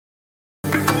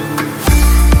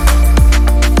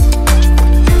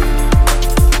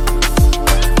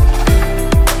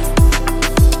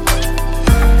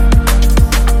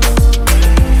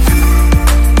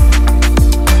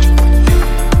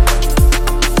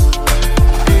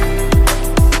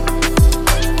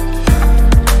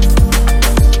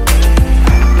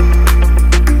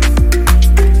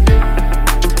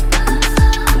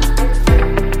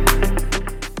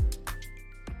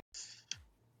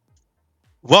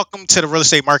Welcome to the Real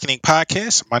Estate Marketing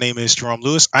Podcast. My name is Jerome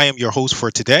Lewis. I am your host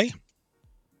for today.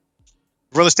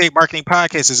 Real Estate Marketing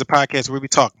Podcast is a podcast where we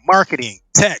talk marketing,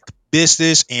 tech,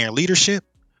 business, and leadership.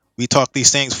 We talk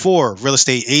these things for real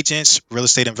estate agents, real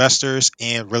estate investors,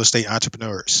 and real estate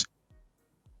entrepreneurs.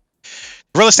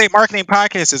 Real Estate Marketing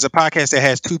Podcast is a podcast that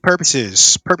has two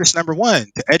purposes. Purpose number one,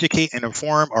 to educate and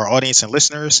inform our audience and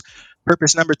listeners.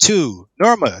 Purpose number two,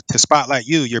 Norma, to spotlight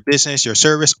you, your business, your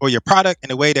service, or your product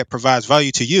in a way that provides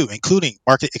value to you, including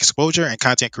market exposure and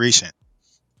content creation.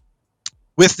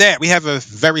 With that, we have a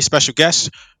very special guest,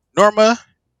 Norma.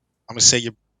 I'm going to say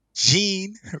your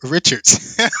Jean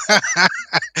Richards.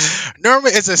 Norma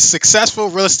is a successful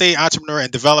real estate entrepreneur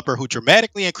and developer who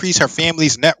dramatically increased her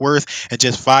family's net worth in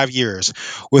just 5 years.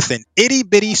 With an itty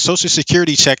bitty social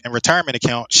security check and retirement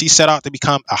account, she set out to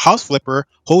become a house flipper,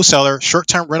 wholesaler, short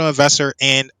term rental investor,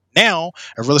 and now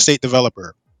a real estate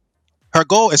developer. Her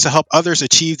goal is to help others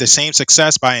achieve the same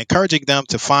success by encouraging them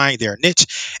to find their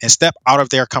niche and step out of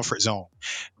their comfort zone.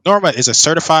 Norma is a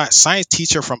certified science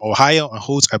teacher from Ohio and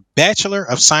holds a Bachelor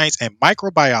of Science in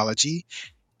Microbiology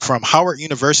from Howard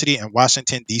University in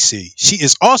Washington, D.C. She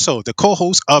is also the co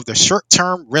host of the Short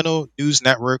Term Rental News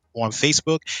Network on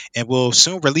Facebook and will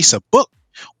soon release a book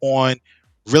on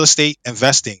real estate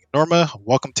investing. Norma,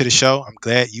 welcome to the show. I'm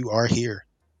glad you are here.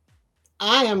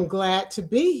 I am glad to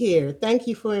be here. Thank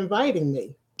you for inviting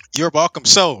me. You're welcome.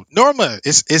 So, Norma,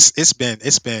 it's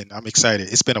been. I'm excited.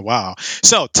 It's been a while.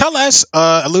 So, tell us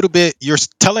a little bit.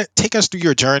 Take us through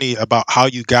your journey about how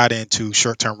you got into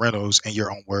short term rentals in your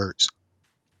own words.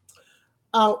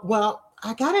 Well,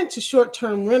 I got into short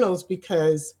term rentals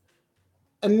because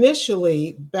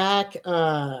initially, back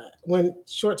when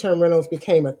short term rentals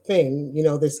became a thing,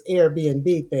 this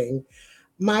Airbnb thing,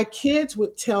 my kids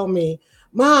would tell me,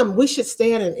 Mom, we should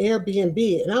stay at an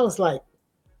Airbnb. And I was like,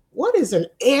 what is an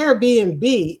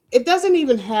Airbnb? It doesn't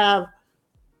even have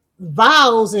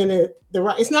vowels in it.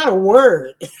 It's not a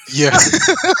word. Yeah.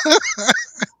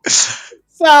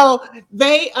 So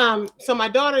my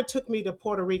daughter took me to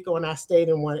Puerto Rico and I stayed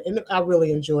in one and I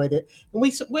really enjoyed it. And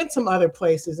we went some other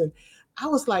places and I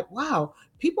was like, wow,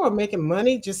 people are making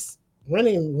money just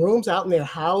renting rooms out in their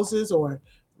houses or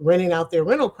renting out their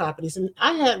rental properties. And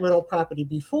I had rental property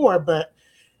before, but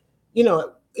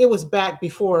it was back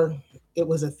before it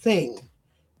was a thing.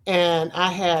 And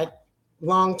I had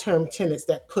long-term tenants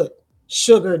that put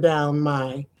sugar down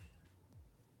my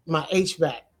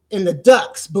HVAC in the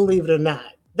ducts, believe it or not.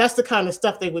 That's the kind of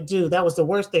stuff they would do. That was the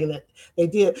worst thing that they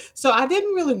did. So I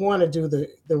didn't really want to do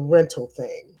the rental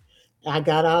thing. I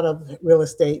got out of real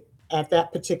estate at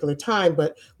that particular time.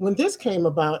 But when this came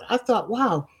about, I thought,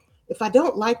 wow, if I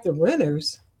don't like the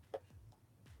renters,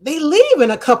 they leave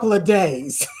in a couple of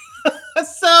days.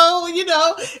 So,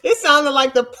 it sounded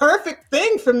like the perfect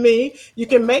thing for me. You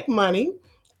can make money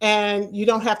and you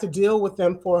don't have to deal with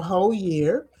them for a whole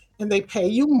year and they pay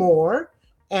you more.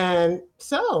 And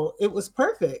so it was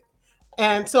perfect.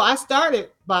 And so I started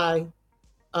by,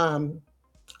 I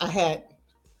had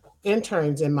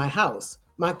interns in my house.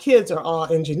 My kids are all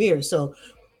engineers. So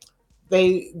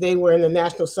they were in the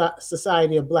National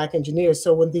Society of Black Engineers.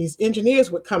 So when these engineers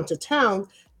would come to town,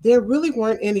 there really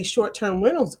weren't any short-term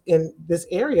rentals in this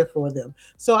area for them.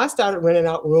 So I started renting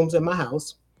out rooms in my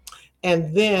house.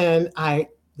 And then the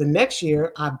next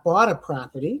year, I bought a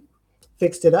property,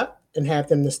 fixed it up, and had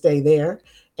them to stay there.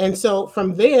 And so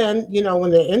from then,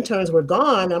 when the interns were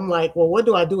gone, I'm like, well, what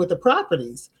do I do with the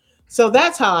properties? So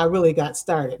that's how I really got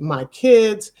started. My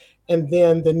kids, and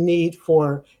then the need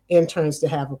for interns to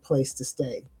have a place to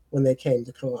stay when they came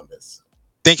to Columbus.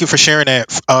 Thank you for sharing that.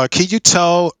 Can you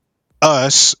tell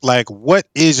us, like, what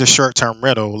is a short term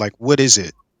rental? Like, what is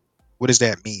it? What does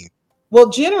that mean? Well,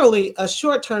 generally, a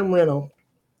short-term rental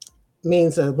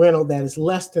means a rental that is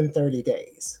less than 30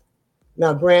 days.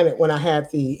 Now, granted, when I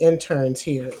had the interns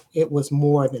here, it was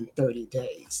more than 30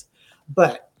 days.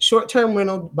 But short-term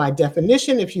rental, by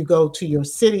definition, if you go to your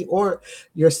city or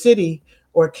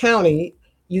county,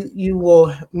 you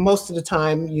will, most of the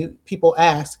time, people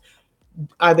ask,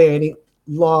 are there any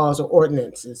laws or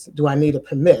ordinances? Do I need a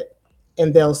permit?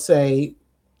 And they'll say,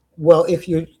 well, if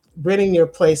you're renting your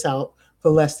place out for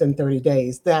less than 30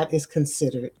 days, that is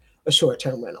considered a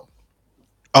short-term rental.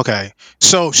 Okay.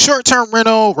 So short term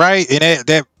rental, right? And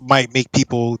that might make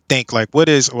people think like, what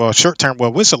is, well, short term,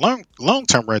 well, what's a long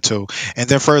term rental? And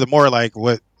then furthermore,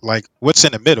 what's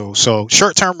in the middle? So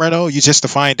short term rental, you just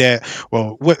define that.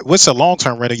 Well, what's a long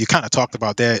term rental? You kind of talked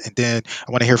about that. And then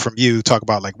I want to hear from you talk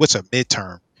about like what's a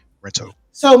midterm rental.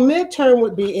 So midterm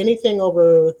would be anything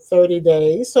over 30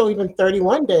 days. So even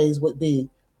 31 days would be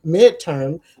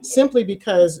midterm, simply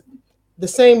because the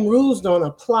same rules don't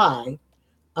apply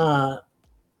uh,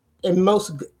 in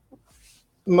most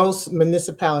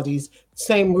municipalities,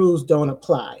 same rules don't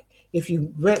apply. If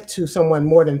you rent to someone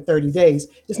more than 30 days,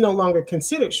 it's no longer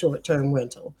considered short-term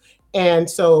rental. And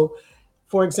so,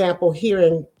 for example, here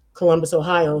in Columbus,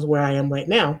 Ohio, is where I am right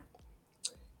now.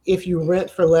 If you rent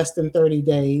for less than 30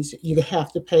 days, you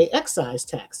have to pay excise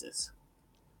taxes.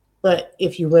 But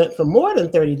if you rent for more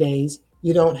than 30 days,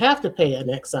 you don't have to pay an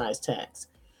excise tax.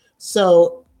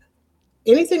 So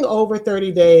anything over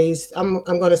 30 days, I'm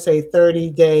going to say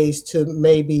 30 days to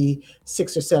maybe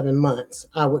 6 or 7 months,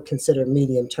 I would consider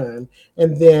medium term.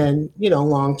 And then,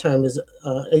 long term is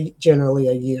generally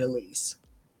a year lease.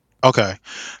 Okay.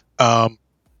 Um,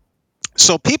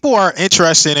 so people are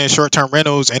interested in short-term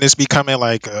rentals, and it's becoming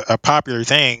like a popular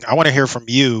thing. I want to hear from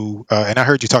you, and I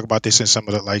heard you talk about this in some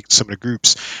of the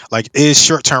groups. Like, is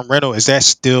short-term rental, is that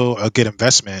still a good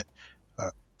investment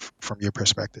from your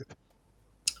perspective?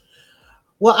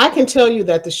 Well, I can tell you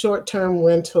that the short term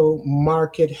rental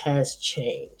market has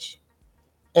changed.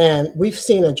 And we've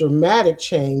seen a dramatic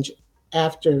change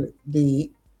after the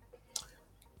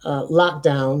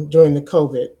lockdown during the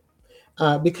COVID.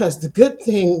 Because the good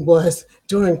thing was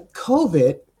during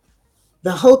COVID,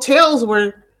 the hotels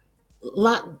were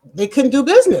locked, they couldn't do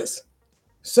business.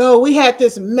 So we had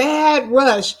this mad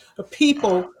rush of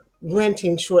people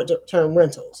renting short term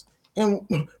rentals.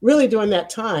 And really, during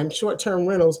that time, short term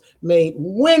rentals made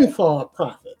windfall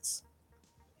profits.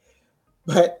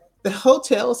 But the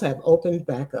hotels have opened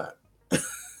back up.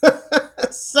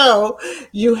 So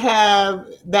you have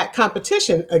that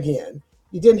competition again.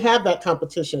 You didn't have that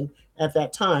competition at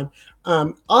that time.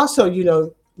 Also,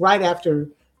 right after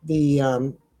the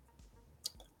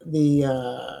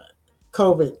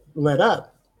COVID let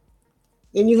up,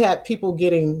 then you had people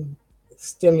getting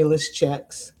stimulus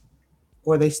checks,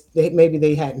 or they maybe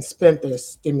they hadn't spent their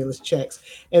stimulus checks,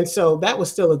 and so that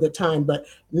was still a good time. But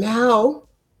now,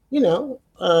 the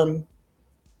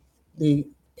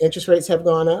interest rates have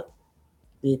gone up.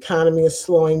 The economy is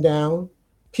slowing down.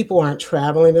 People aren't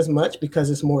traveling as much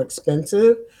because it's more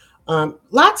expensive.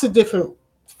 Lots of different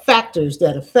factors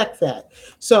that affect that.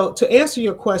 So, to answer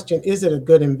your question, is it a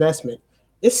good investment?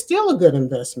 It's still a good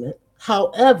investment.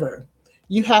 However,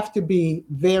 you have to be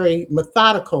very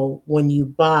methodical when you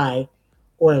buy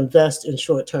or invest in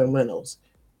short term rentals.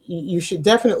 You should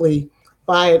definitely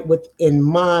buy it with in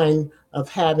mind of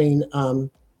having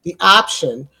the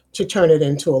option to turn it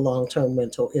into a long term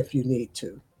rental if you need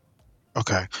to.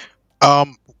 Okay.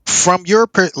 Um, from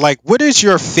like, what is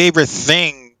your favorite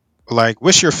thing? Like,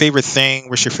 what's your favorite thing?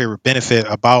 What's your favorite benefit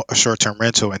about a short-term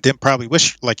rental? And then probably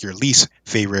what's like your least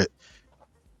favorite?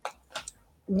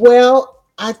 Well,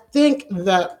 I think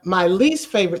that my least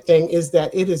favorite thing is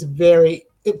that it is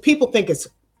people think it's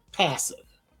passive.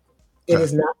 It Okay.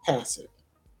 is not passive.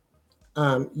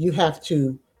 You have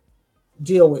to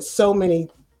deal with so many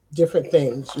different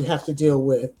things. You have to deal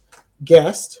with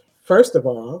guests, first of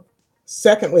all.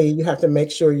 Secondly, you have to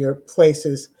make sure your place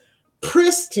is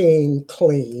pristine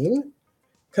clean.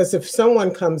 Because if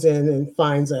someone comes in and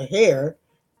finds a hair,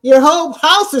 your whole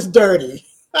house is dirty.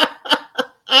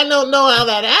 I don't know how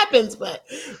that happens, but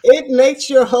it makes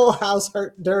your whole house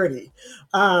hurt dirty.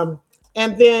 Um,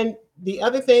 and then the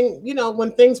other thing,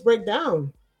 when things break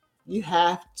down, you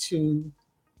have to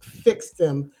fix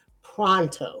them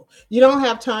pronto. You don't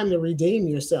have time to redeem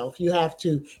yourself. You have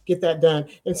to get that done.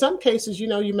 In some cases, you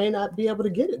may not be able to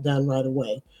get it done right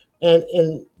away.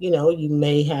 And you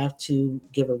may have to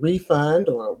give a refund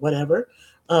or whatever.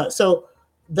 So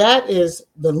that is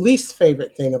the least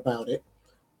favorite thing about it.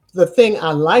 The thing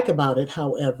I like about it,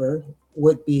 however,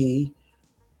 would be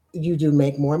you do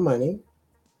make more money.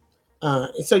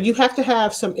 So you have to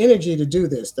have some energy to do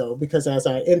this, though, because as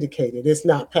I indicated, it's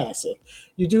not passive.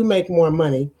 You do make more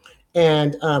money,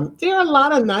 and there are a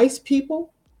lot of nice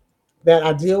people that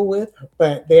I deal with,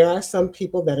 but there are some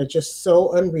people that are just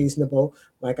so unreasonable.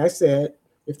 Like I said,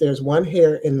 if there's one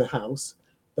hair in the house,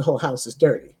 the whole house is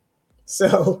dirty.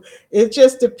 So it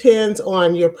just depends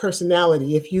on your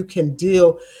personality. If you can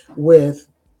deal with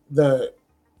the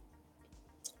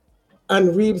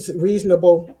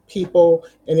unreasonable people,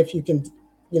 and if you can,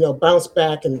 bounce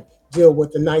back and deal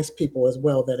with the nice people as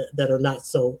well that are not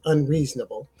so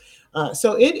unreasonable.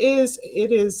 So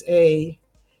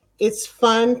it's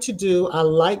fun to do. I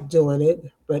like doing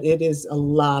it, but it is a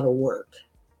lot of work.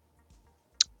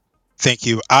 Thank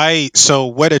you. So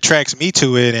what attracts me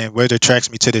to it and what attracts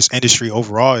me to this industry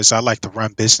overall is I like to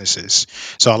run businesses.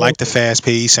 So I like the Mhm. fast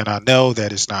pace, and I know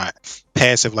that it's not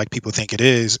passive like people think it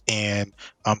is. And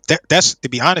that's, to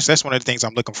be honest, that's one of the things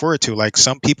I'm looking forward to. Like,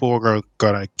 some people are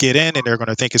gonna get in and they're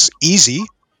gonna think it's easy,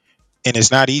 and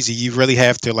it's not easy. You really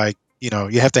have to, like,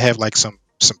 you have to have like some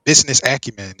some business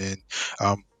acumen.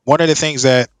 And one of the things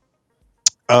that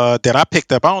I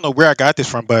picked up. I don't know where I got this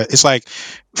from, but it's like,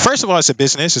 first of all, it's a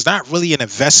business. It's not really an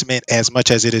investment as much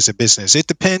as it is a business. It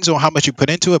depends on how much you put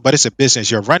into it, but it's a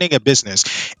business. You're running a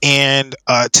business, and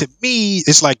to me,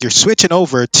 it's like you're switching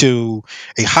over to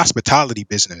a hospitality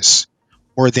business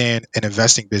more than an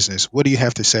investing business. What do you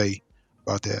have to say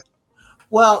about that?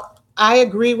 Well, I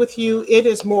agree with you. It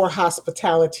is more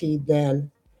hospitality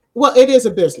than, well, it is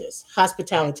a business.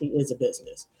 Hospitality is a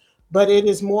business, but it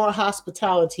is more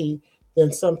hospitality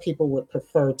than some people would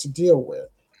prefer to deal with.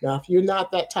 Now, if you're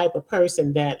not that type of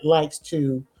person that likes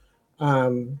to,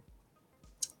 um,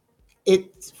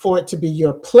 for it to be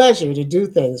your pleasure to do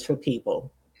things for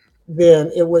people, then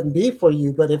it wouldn't be for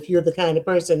you. But if you're the kind of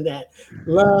person that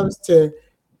loves to,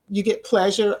 you get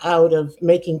pleasure out of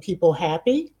making people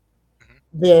happy, Mhm.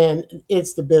 then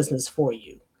it's the business for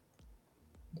you.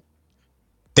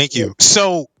 Thank you.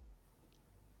 So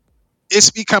it's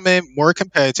becoming more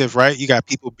competitive, right? You got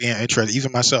people being interested,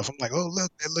 even myself. I'm like, oh, look,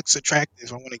 that looks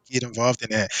attractive. I want to get involved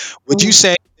in that. Would you Mhm.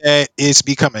 say that it's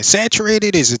becoming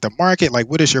saturated? Is it the market? Like,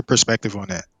 what is your perspective on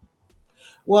that?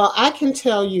 Well, I can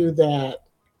tell you that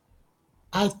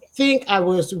I think I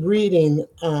was reading,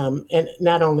 and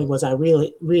not only was I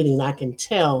really reading, I can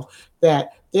tell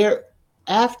that there,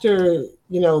 after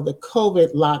the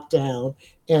COVID lockdown,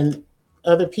 and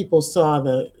other people saw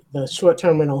the short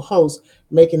term rental hosts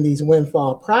making these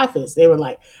windfall profits, they were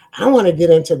like, I want to get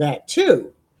into that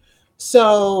too.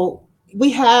 So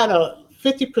we had a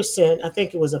 50%, I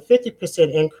think it was a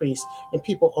 50% increase in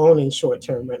people owning short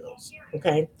term rentals.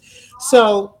 Okay.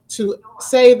 So to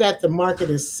say that the market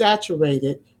is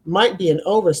saturated might be an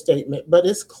overstatement, but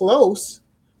it's close.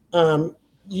 Um,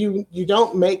 you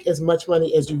don't make as much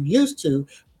money as you used to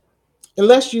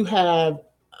unless you have.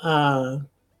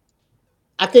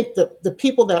 I think the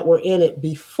people that were in it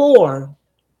before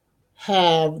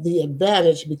have the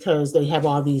advantage because they have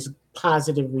all these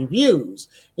positive reviews,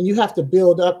 and you have to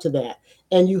build up to that,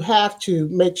 and you have to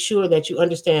make sure that you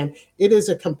understand it is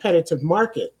a competitive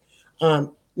market.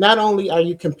 Not only are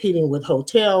you competing with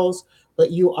hotels,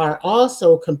 but you are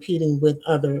also competing with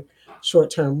other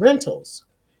short-term rentals,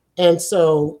 and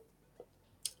so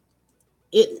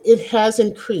it has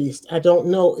increased. I don't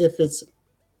know if it's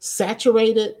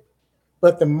saturated,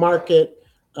 but the market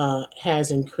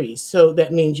has increased. So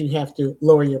that means you have to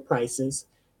lower your prices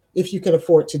if you can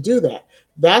afford to do that.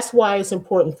 That's why it's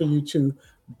important for you to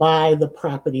buy the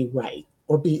property right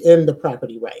or be in the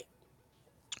property right.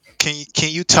 Can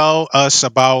you tell us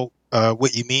about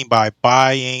what you mean by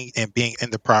buying and being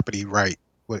in the property right?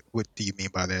 What do you mean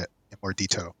by that in more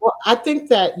detail? Well, I think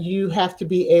that you have to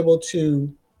be able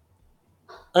to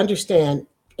understand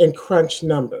and crunch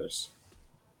numbers.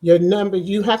 Your number,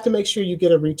 you have to make sure you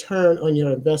get a return on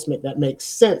your investment that makes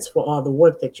sense for all the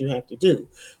work that you have to do.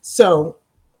 So,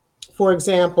 for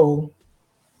example,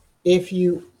 if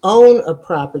you own a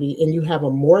property and you have a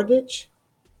mortgage,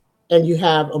 and you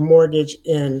have a mortgage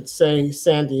in, say,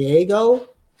 San Diego,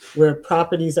 where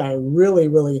properties are really,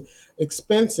 really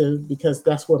expensive because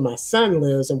that's where my son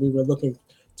lives and we were looking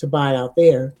to buy out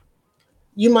there,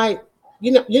 you might,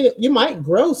 you might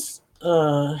gross,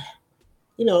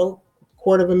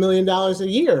 $250,000 a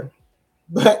year,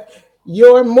 but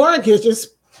your mortgage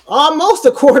is almost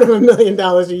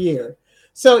 $250,000 a year.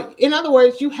 So, in other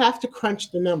words, you have to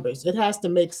crunch the numbers. It has to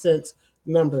make sense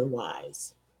number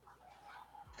wise.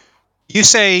 You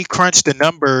say crunch the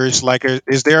numbers. Like,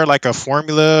 is there like a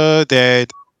formula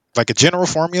that, like a general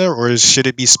formula, or should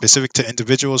it be specific to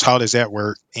individuals? How does that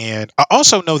work? And I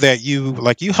also know that you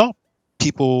help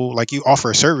people, like you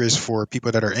offer a service for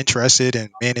people that are interested in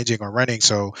managing or running.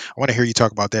 So I want to hear you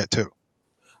talk about that too.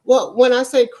 Well, when I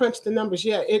say crunch the numbers,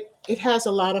 yeah, it has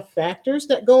a lot of factors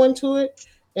that go into it.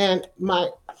 And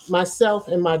myself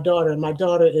and my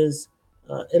daughter is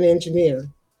an engineer.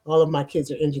 All of my kids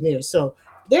are engineers, so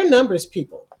they're numbers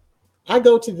people. I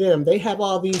go to them. They have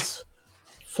all these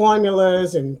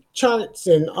formulas and charts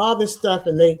and all this stuff,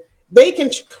 and they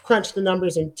can crunch the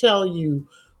numbers and tell you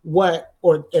what,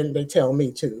 or and they tell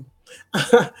me too,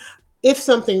 if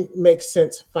something makes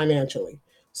sense financially.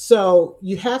 So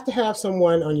you have to have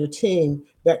someone on your team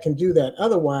that can do that.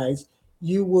 Otherwise,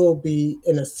 you will be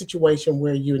in a situation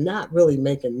where you're not really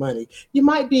making money. You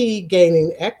might be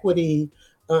gaining equity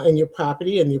in your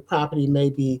property, and your property may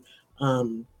be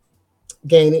um,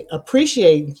 gaining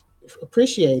appreciating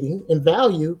in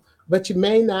value, but you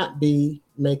may not be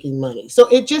making money. So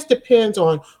it just depends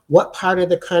on what part of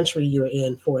the country you're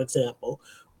in, for example,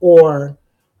 or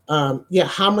yeah,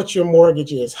 how much your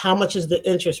mortgage is, how much is the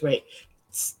interest rate,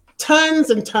 tons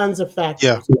and tons of Yeah,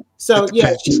 factors. it So yeah,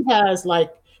 depends. she has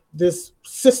like this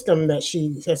system that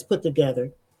she has put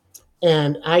together,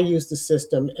 and I use the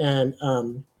system, and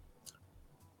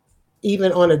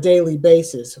even on a daily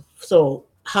basis. So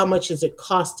how much is it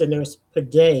costing us per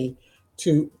day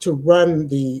to run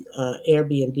the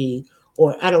Airbnb,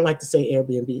 or I don't like to say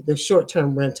Airbnb, the short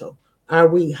term rental?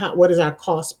 What is our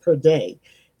cost per day,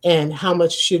 and how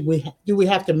much do we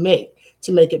have to make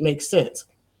it make sense?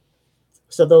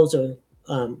 So those are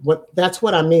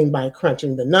what I mean by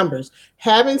crunching the numbers.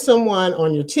 Having someone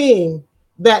on your team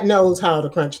that knows how to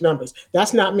crunch numbers.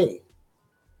 That's not me.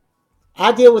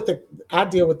 I deal with the I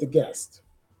deal with the guest.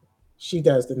 She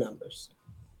does the numbers.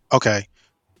 Okay.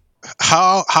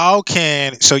 How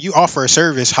can so you offer a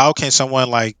service? How can someone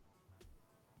like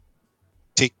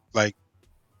take like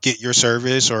get your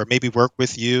service or maybe work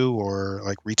with you or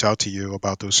like reach out to you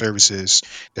about those services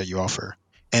that you offer?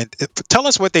 And tell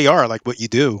us what they are, like what you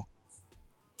do.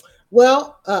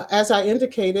 Well, as I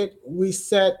indicated, we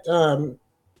set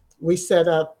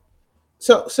up.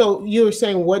 So you were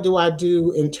saying, what do I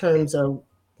do in terms of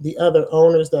the other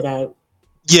owners that I?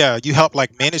 Yeah, you help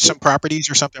like manage some properties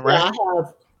or something, Yeah, right?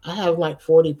 I have like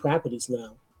 40 properties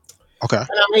now, Okay. and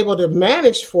I'm able to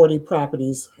manage 40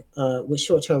 properties with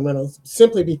short-term rentals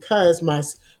simply because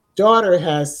daughter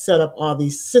has set up all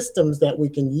these systems that we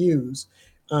can use.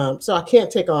 So I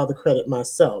can't take all the credit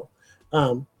myself.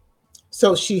 Um,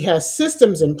 so she has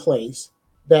systems in place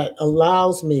that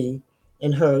allows me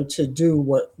and her to do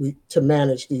what we to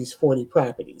manage these 40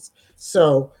 properties.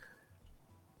 So,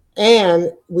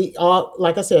 and we all,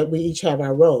 like I said, we each have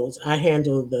our roles. I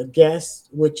handle the guests,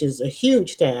 which is a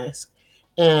huge task,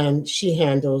 and she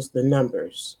handles the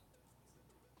numbers.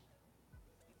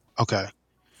 Okay.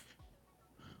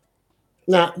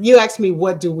 Now, you asked me,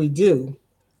 what do we do?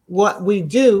 What we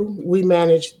do, we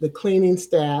manage the cleaning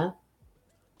staff,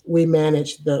 we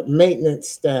manage the maintenance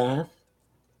staff,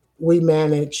 we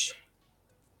manage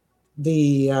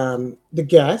the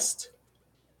guest,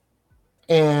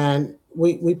 and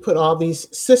we put all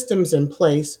these systems in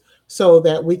place so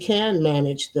that we can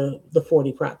manage the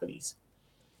 40 properties.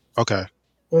 Okay.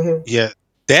 Hmm. Yeah.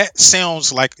 That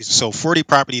sounds like so 40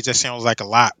 properties, that sounds like a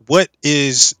lot. What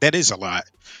is that is a lot.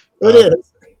 It Um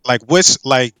is. like what's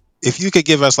like if you could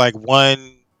give us like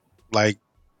one like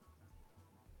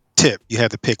tip, you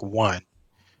had to pick one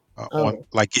on Oh,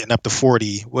 like getting up to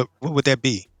 40, what would that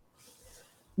be?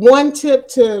 one tip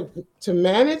to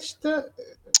manage the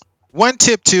One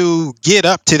tip to get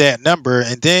up to that number,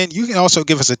 and then you can also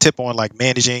give us a tip on like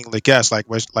managing the guests, like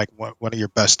what's like one of your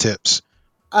best tips.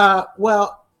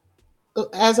 well,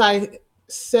 as I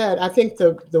said, I think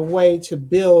the way to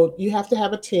build, you have to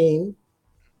have a team,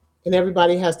 and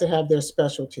everybody has to have their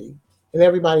specialty, and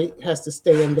everybody has to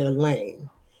stay in their lane.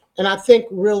 And I think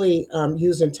really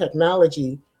using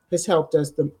technology has helped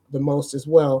us the most as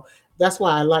well. That's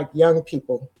why I like young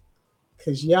people,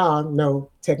 because y'all know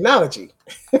technology.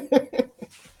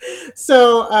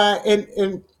 So,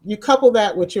 and you couple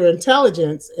that with your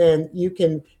intelligence, and you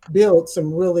can build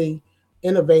some really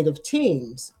innovative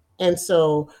teams. And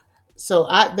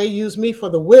they use me for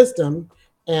the wisdom,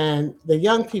 and the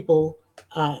young people,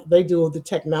 they do the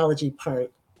technology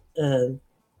part. And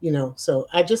so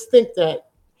I just think that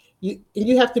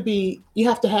you have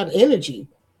to have energy,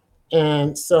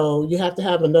 and so you have to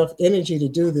have enough energy to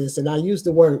do this. And I used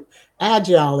the word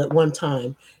agile at one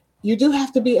time. You do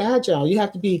have to be agile. You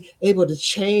have to be able to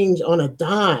change on a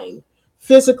dime,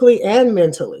 physically and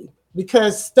mentally,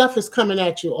 because stuff is coming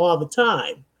at you all the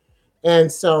time. And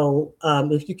so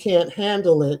if you can't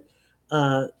handle it,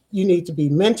 you need to be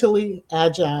mentally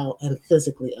agile and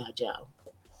physically agile.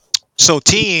 So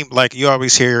team, like you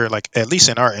always hear, like at least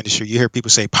in our industry, you hear people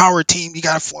say power team. You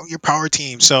got to form your power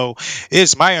team. So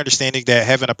it's my understanding that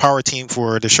having a power team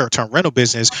for the short-term rental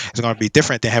business is going to be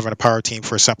different than having a power team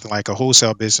for something like a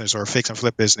wholesale business or a fix and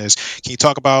flip business. Can you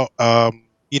talk about,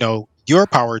 your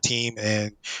power team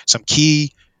and some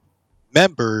key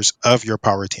members of your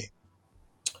power team?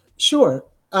 Sure.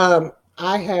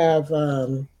 I have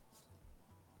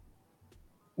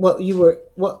what you were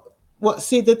what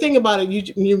see the thing about it,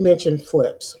 you mentioned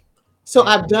flips. So Mhm.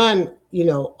 I've done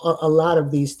a lot of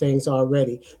these things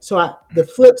already. So the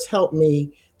flips help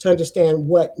me to understand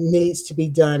what needs to be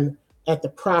done at the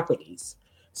properties.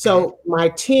 Mhm. So my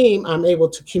team, I'm able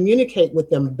to communicate with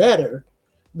them better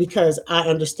because I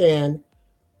understand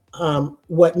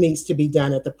what needs to be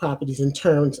done at the properties in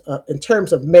terms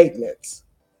of maintenance.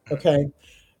 Okay.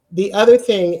 The other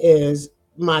thing is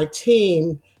my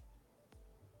team,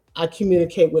 I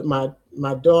communicate with my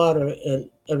daughter and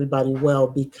everybody well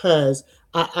because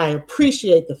I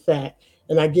appreciate the fact,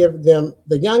 and I give them,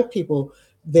 the young people,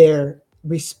 their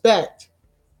respect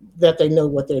that they know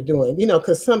what they're doing.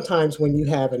 Because sometimes when you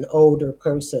have an older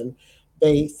person,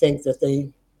 they think that they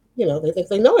think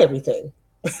they know everything.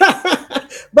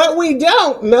 But we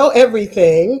don't know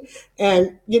everything.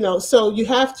 And, so you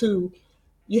have to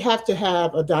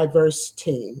have a diverse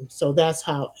team. So that's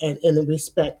how, and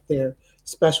respect their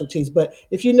specialties. But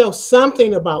if you know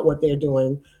something about what they're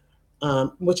doing,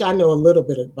 which I know a little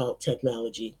bit about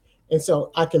technology, and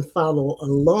so I can follow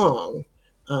along.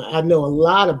 I know a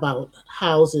lot about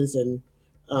houses and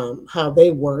how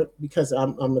they work because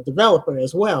I'm a developer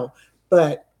as well.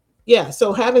 But yeah,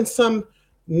 so having some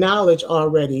knowledge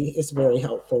already is very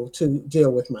helpful to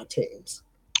deal with my teams.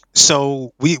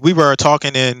 So we were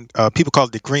talking in people call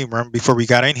it the green room before we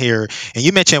got in here, and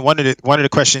you mentioned one of the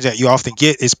questions that you often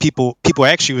get is people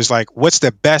ask you is like, what's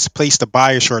the best place to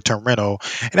buy a short term rental?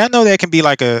 And I know that can be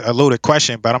like a loaded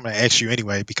question, but I'm going to ask you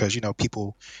anyway because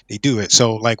people they do it.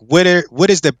 So like,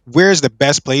 where's the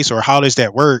best place, or how does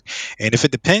that work? And if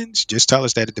it depends, just tell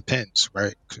us that it depends,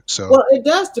 right? So. Well, it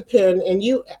does depend, and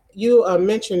you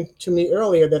mentioned to me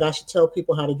earlier that I should tell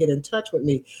people how to get in touch with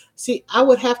me. See, I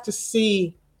would have to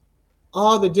see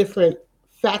all the different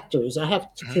factors. I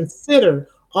have to Mhm. consider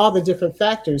all the different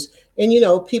factors. And,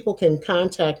 people can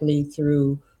contact me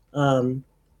through um,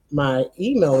 my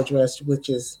email address, which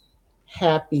is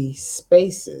Happy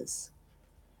Spaces.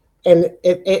 And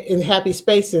Happy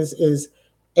Spaces is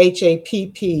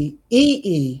HAPPEE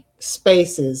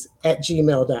spaces at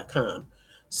gmail.com.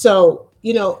 So,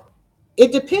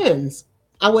 it depends.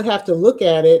 I would have to look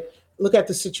at it, look at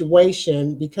the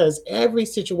situation because every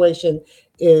situation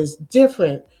is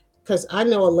different. Because I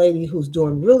know a lady who's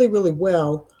doing really, really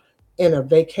well in a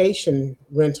vacation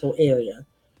rental area.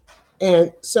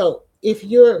 And so if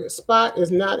your spot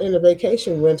is not in a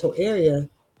vacation rental area,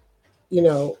 you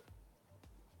know,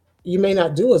 you may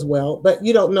not do as well, but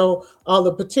you don't know all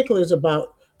the particulars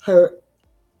about her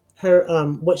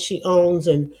what she owns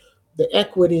and the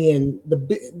equity and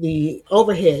the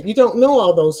overhead. You don't know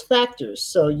all those factors,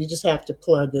 so you just have to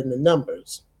plug in the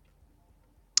numbers.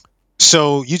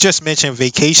 So you just mentioned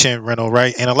vacation rental,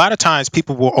 right? And a lot of times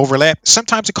people will overlap.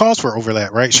 Sometimes it calls for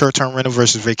overlap, right? Short-term rental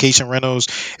versus vacation rentals.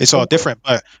 It's all Mhm. different.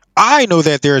 But I know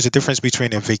that there is a difference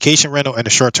between a vacation rental and a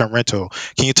short-term rental.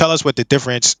 Can you tell us what the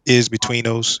difference is between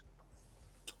those?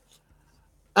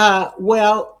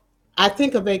 Well, I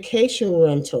think a vacation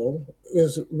rental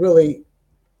is really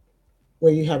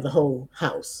where you have the whole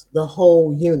house, the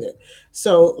whole unit.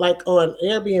 So, like on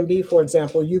Airbnb, for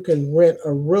example, you can rent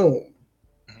a room.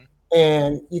 Mhm.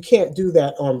 And you can't do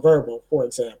that on verbal, for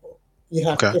example.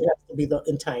 Okay. It has to be the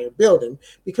entire building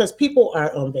because people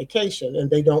are on vacation and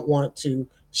they don't want to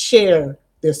share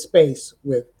their space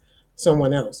with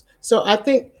someone else. So I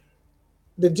think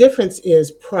the difference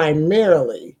is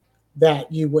primarily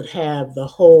that you would have the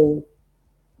whole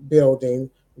building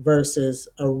versus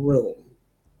a room.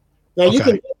 Now you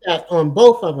can Okay. get that on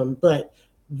both of them, but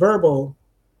verbal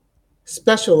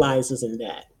specializes in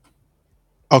that.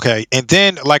 Okay, and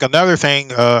then like another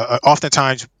thing,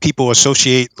 oftentimes people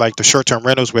associate like the short-term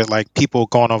rentals with like people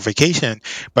going on vacation.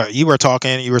 But you were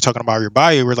talking about your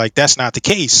buyer. You were like, that's not the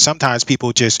case. Sometimes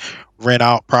people just rent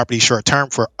out property short-term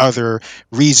for other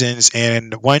reasons,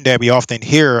 and one that we often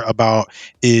hear about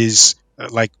is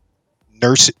like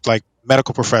like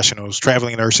medical professionals,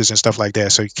 traveling nurses, and stuff like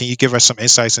that. So, can you give us some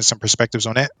insights and some perspectives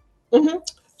on that? Hmm.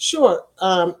 Sure.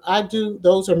 I do,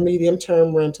 those are medium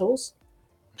term rentals.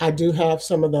 I do have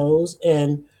some of those.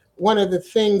 And one of the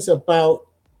things about,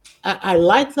 I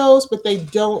like those, but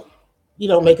you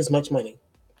don't make as much money.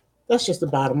 That's just the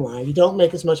bottom line. You don't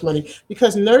make as much money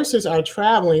because nurses are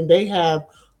traveling. They have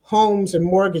homes and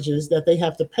mortgages that they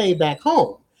have to pay back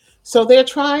home. So they're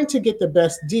trying to get the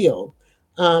best deal.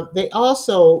 They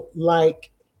also they're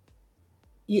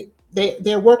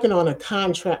working on a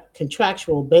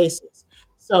contractual basis.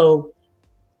 So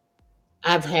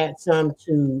I've had some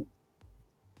to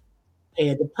pay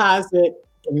a deposit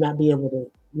and not be able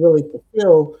to really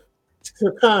fulfill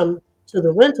to come to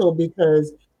the rental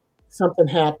because something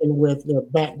happened with their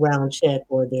background check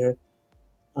or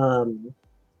um,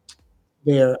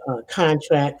 their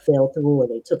contract fell through or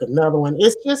they took another one.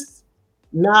 It's just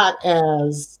not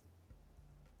as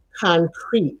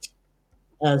concrete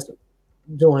as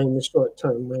doing the short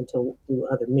term rental through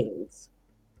other means.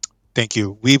 Thank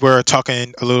you. We were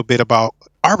talking a little bit about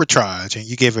arbitrage, and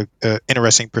you gave a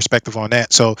interesting perspective on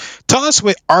that. So, tell us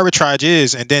what arbitrage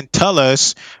is, and then tell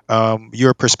us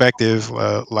your perspective,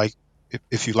 like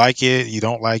if you like it, you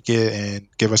don't like it, and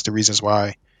give us the reasons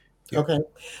why. Yeah. Okay.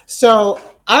 So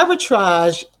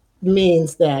arbitrage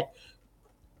means that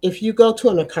if you go to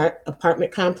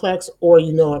apartment complex or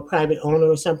a private owner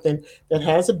or something that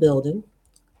has a building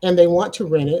and they want to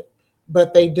rent it,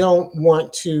 but they don't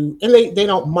want to, and they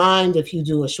don't mind if you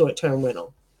do a short term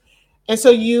rental. And so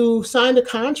you signed a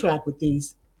contract with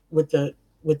these with the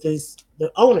with this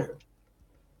the owner,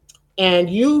 and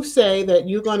you say that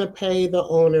you're going to pay the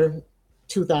owner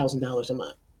 $2,000 a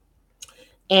month.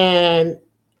 And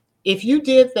if you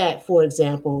did that, for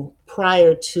example,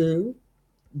 prior to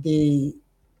the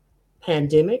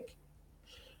pandemic,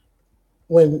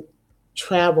 when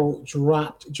travel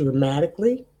dropped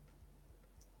dramatically,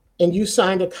 and you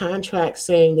signed a contract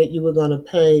saying that you were going to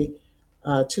pay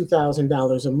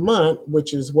 $2,000 a month,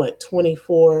 which is what,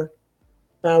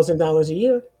 $24,000 a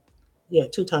year? Yeah,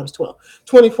 two times 12,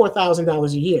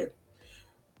 $24,000 a year.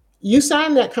 You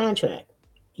signed that contract.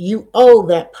 You owe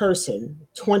that person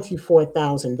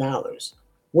 $24,000,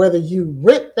 whether you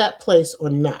rent that place or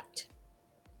not.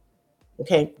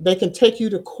 Okay, they can take you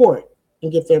to court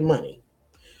and get their money.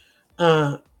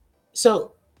 Uh,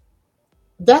 so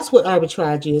that's what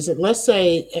arbitrage is. And let's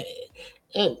say,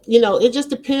 and it just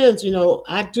depends.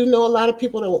 I do know a lot of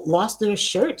people that lost their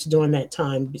shirts during that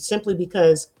time simply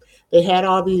because they had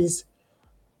all these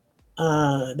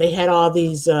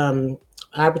arbitrage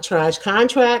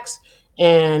contracts,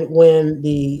 and when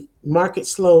the market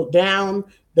slowed down,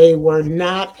 they were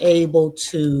not able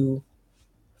to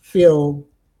fill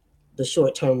the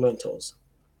short-term rentals,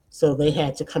 so they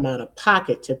had to come out of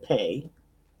pocket to pay,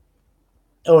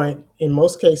 or in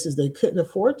most cases, they couldn't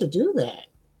afford to do that.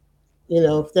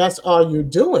 If that's all you're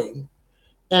doing.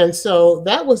 And so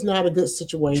that was not a good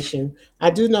situation. I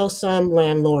do know some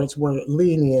landlords were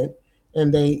lenient,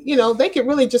 and they could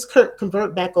really just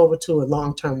convert back over to a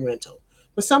long-term rental.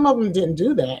 But some of them didn't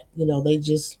do that.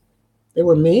 They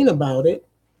were mean about it.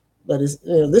 But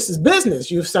this is business.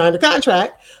 You've signed a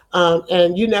contract,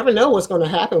 and you never know what's going to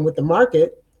happen with the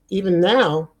market. Even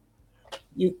now,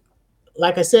 you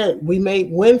like I said, we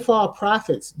made windfall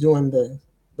profits during the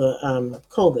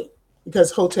COVID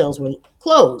because hotels were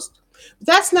closed.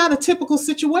 That's not a typical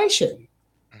situation.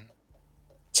 Mhm.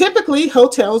 Typically,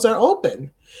 hotels are open.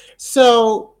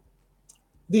 So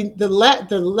the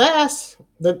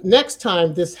next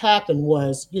time this happened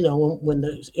was when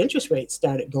the interest rates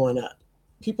started going up,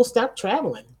 people stopped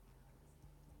traveling,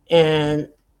 and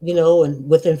and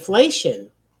with inflation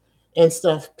and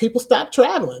stuff, people stopped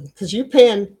traveling because you're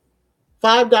paying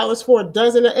 $5 for a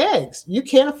dozen of eggs. You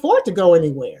can't afford to go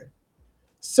anywhere.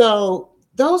 So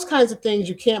those kinds of things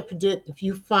you can't predict. If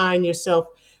you find yourself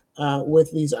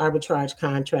with these arbitrage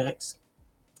contracts,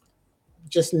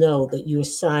 just know that you're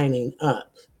signing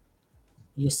up.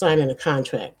 You're signing a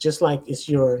contract, just like it's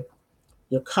your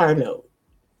car note.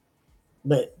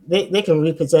 But they can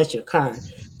repossess your car,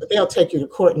 but they'll take you to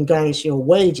court and garnish your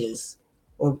wages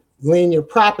or lien your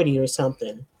property or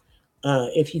something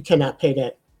if you cannot pay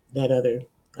that other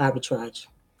arbitrage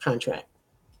contract.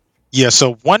 Yeah,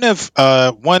 so one of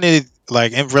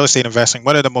like in real estate investing,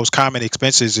 one of the most common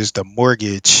expenses is the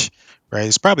mortgage, right?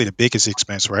 It's probably the biggest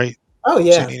expense, right? Oh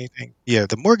Is it yeah. anything? Yeah,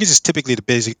 the mortgage is typically the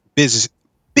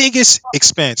biggest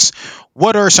expense.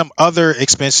 What are some other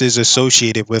expenses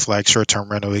associated with like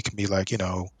short-term rental? It can be like,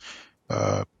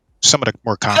 uh some of the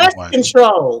more common Pest ones.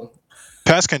 control,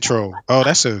 Pest control. Oh,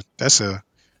 that's a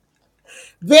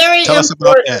very tell us about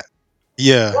important. that.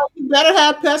 Yeah. Well, you better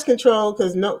have pest control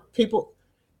because no people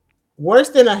worse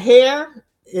than a hair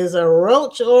is a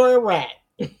roach or a rat.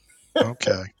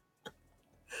 Okay.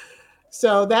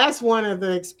 So that's one of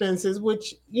the expenses,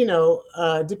 which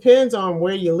depends on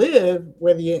where you live,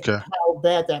 Okay. how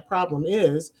bad that problem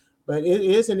is, but it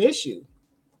is an issue.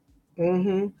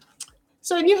 hmm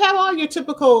So you have all your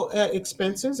typical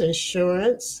expenses: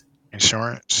 insurance,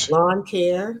 Insurance, lawn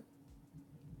care,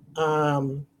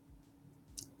 um,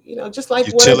 just like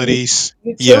whatever utilities.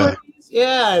 Yeah. utilities.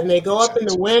 Yeah, and they go Makes up in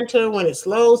the sense. winter when it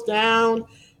slows down,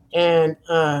 and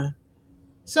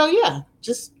so yeah,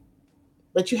 just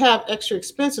but you have extra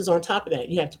expenses on top of that.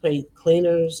 You have to pay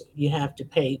cleaners, you have to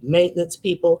pay maintenance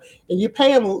people, and you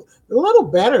pay them a little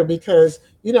better because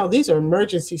these are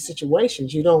emergency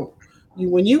situations. You don't you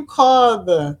when you call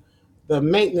the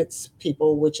maintenance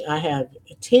people, which I have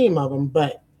a team of them,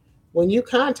 but when you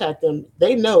contact them,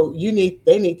 they know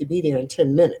they need to be there in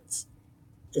 10 minutes.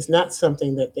 It's not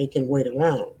something that they can wait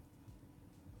around.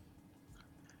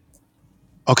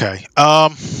 Okay.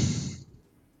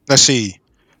 Let's see.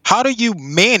 How do you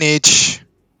manage?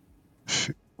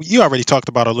 You already talked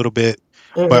about a little bit,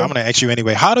 but I'm hmm going to ask you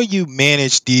anyway. How do you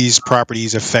manage these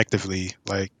properties effectively?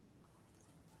 Like,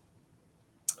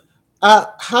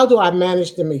 How do I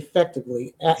manage them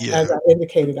effectively? yeah. As I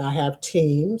indicated, I have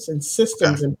teams and Okay.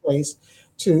 systems in place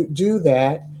to do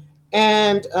that,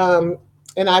 and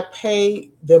I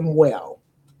pay them well.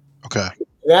 Okay.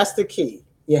 That's the key.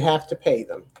 You have to pay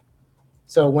them.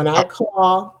 So when I Uh,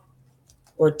 call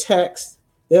or text,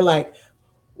 they're like,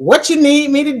 what you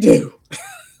need me to do?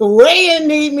 Where you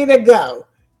need me to go?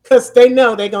 Because they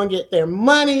know they're going to get their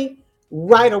money mhm,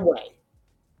 right away.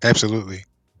 absolutely.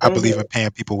 I believe in Hmm.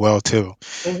 paying people well too.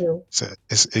 Hmm. So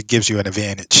it gives you an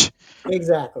advantage.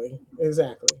 Exactly.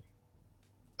 Exactly.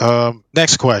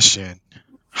 Next question.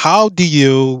 How do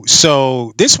you,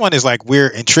 so this one is like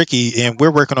weird and tricky, and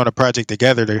we're working on a project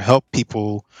together to help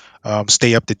people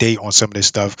stay up to date on some of this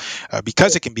stuff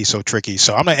because it can be so tricky.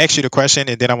 So I'm going to ask you the question,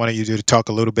 and then I want you to talk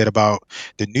a little bit about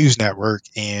the news network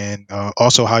and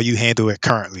also how you handle it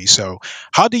currently. So,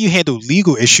 how do you handle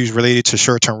legal issues related to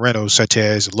short-term rentals, such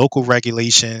as local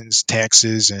regulations,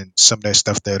 taxes, and some of that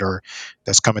stuff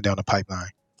that's coming down the pipeline?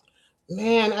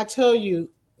 Man, I tell you,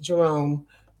 Jerome,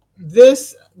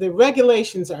 the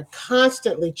regulations are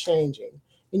constantly changing,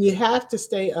 and you have to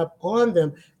stay up on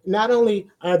them. Not only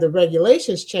are the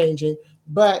regulations changing,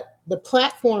 but the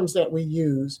platforms that we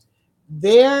use,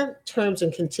 their terms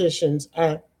and conditions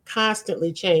are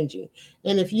constantly changing.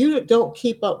 And if you don't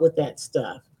keep up with that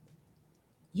stuff,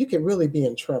 you could really be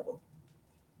in trouble.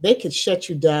 They could shut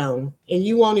you down and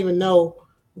you won't even know,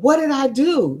 what did I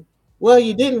do? Well,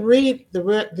 you didn't read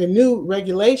the new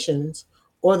regulations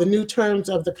or the new terms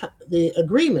of the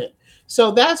agreement.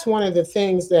 So that's one of the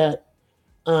things that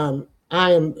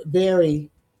I am very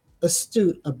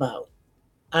astute about.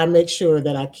 I make sure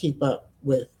that I keep up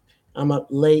with. I'm up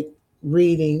late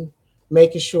reading,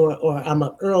 making sure, or I'm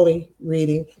up early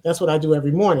reading. That's what I do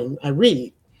every morning. I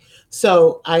read.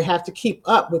 So I have to keep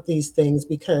up with these things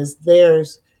because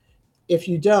if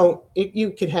you don't,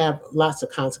 you could have lots of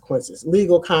consequences,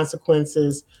 legal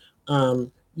consequences.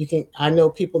 You can. I know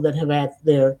people that have had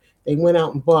they went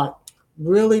out and bought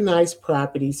really nice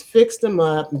properties, fixed them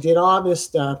up, and did all this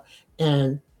stuff,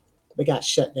 and they got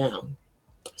shut down.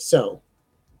 So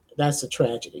that's a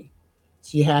tragedy.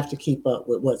 So you have to keep up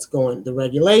with what's going, the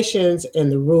regulations and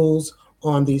the rules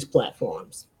on these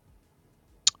platforms.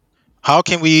 How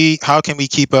can we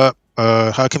keep up?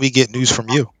 How can we get news from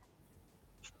you?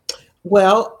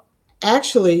 Well,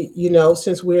 actually,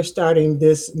 since we're starting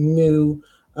this new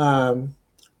um,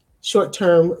 short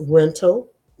term rental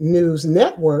news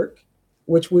network,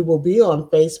 which we will be on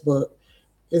Facebook.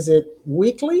 Is it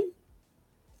weekly?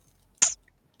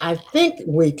 I think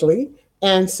weekly.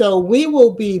 And so we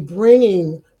will be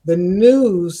bringing the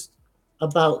news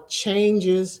about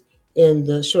changes in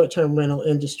the short term rental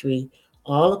industry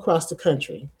all across the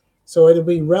country. So it'll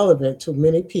be relevant to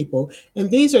many people. And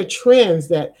these are trends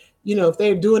that, if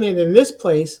they're doing it in this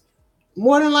place,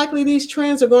 more than likely these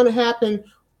trends are going to happen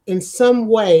in some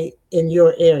way in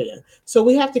your area. So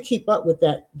we have to keep up with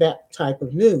that type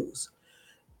of news.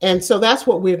 And so that's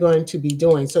what we're going to be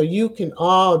doing. So you can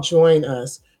all join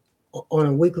us on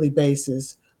a weekly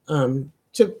basis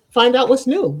to find out what's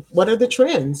new. What are the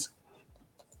trends?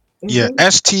 Yeah, Hmm.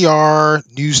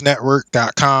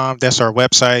 strnewsnetwork.com. That's our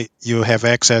website. You'll have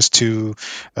access to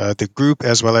the group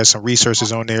as well as some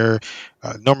resources on there.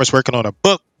 Norma's working on a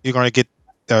book. You're going to get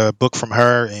the book from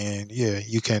her, and yeah,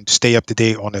 you can stay up to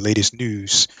date on the latest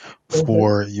news Hmm.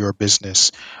 for your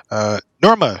business.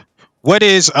 Norma, what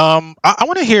is I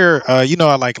want to hear I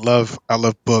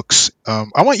love books.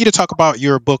 I want you to talk about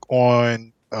your book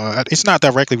on it's not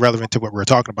directly relevant to what we're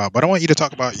talking about, but I want you to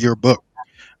talk about your book,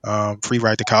 Free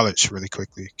Ride to College, really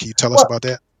quickly. Can you tell us Well, about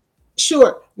that?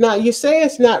 sure. Now you say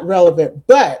it's not relevant,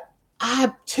 but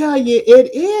I tell you, it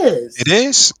It is.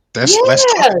 is. Let's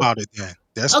talk Yes. about it then.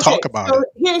 Let's Okay. talk about So it.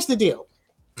 here's the deal.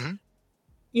 Hmm.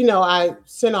 I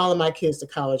sent all of my kids to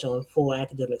college on 4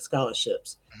 academic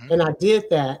scholarships, Hmm. and I did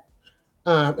that,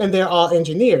 and they're all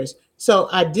engineers. So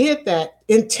I did that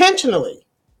intentionally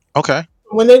Okay.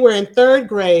 when they were in third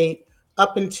grade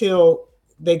up until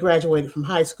they graduated from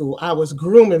high school. I was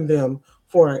grooming them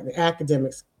for an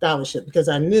academic scholarship because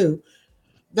I knew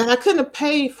that I couldn't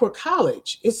pay for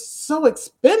college. It's so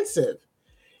expensive.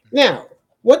 Now,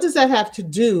 what does that have to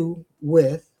do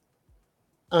with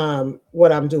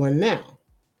what I'm doing now?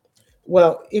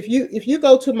 Well, if you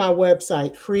go to my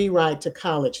website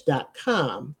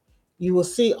freeridetocollege.com, you will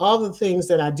see all the things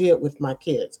that I did with my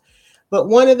kids. But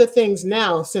one of the things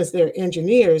now, since they're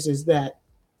engineers, is that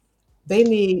they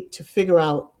need to figure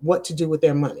out what to do with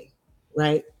their money,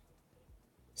 right?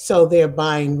 So they're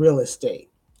buying real estate.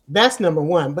 That's number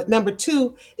one. But number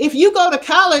two, if you go to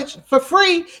college for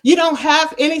free, you don't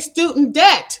have any student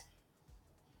debt.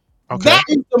 That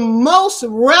Okay. is the most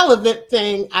relevant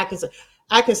thing I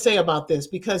can say about this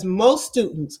because most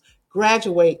students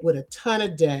graduate with a ton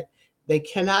of debt. They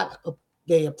cannot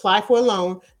they apply for a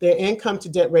loan, their income to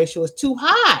debt ratio is too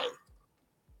high.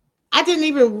 I didn't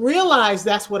even realize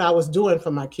that's what I was doing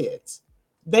for my kids.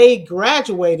 They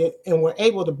graduated and were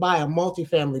able to buy a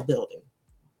multifamily building.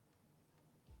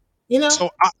 You know? So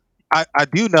I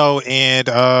do know, and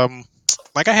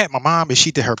like I had my mom, and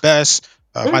she did her best.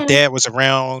 My Hmm. dad was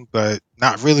around, but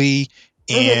not really.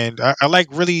 Hmm. And I like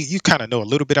really, you kind of know a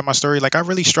little bit of my story. Like I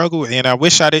really struggled, and I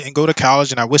wish I didn't go to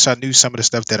college, and I wish I knew some of the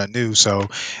stuff that I knew. So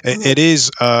it Hmm.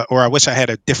 is, or I wish I had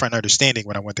a different understanding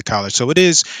when I went to college. So it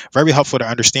is very helpful to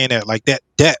understand that, like that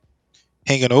debt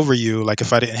hanging over you. Like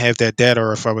if I didn't have that debt,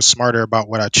 or if I was smarter about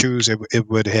what I choose, it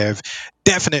would have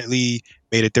definitely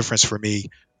made a difference for me.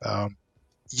 Um,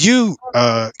 you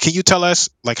can you tell us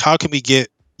like how can we get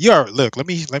your look, let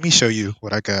me show you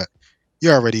what I got.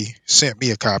 You already sent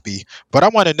me a copy, but I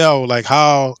want to know like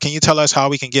how can you tell us how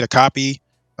we can get a copy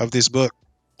of this book?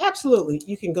 Absolutely.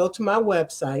 You can go to my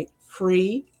website,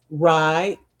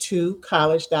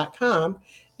 freeride2college.com,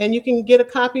 and you can get a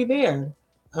copy there.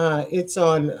 It's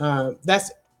on,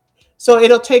 that's, so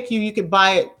it'll take you, you can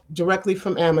buy it directly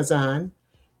from Amazon.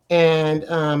 And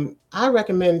I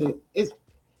recommend it.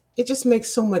 It just makes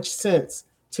so much sense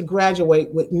to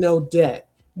graduate with no debt.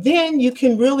 Then you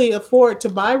can really afford to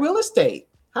buy real estate.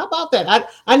 How about that?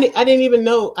 I didn't even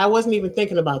know, I wasn't even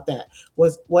thinking about that.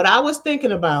 Was what I was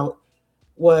thinking about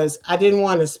was I didn't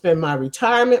want to spend my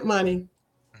retirement money,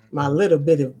 Mhm. my little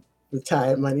bit of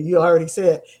retired money. You already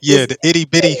said Yeah, it's, the itty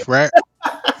bitty, right?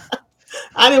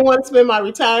 I didn't want to spend my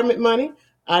retirement money.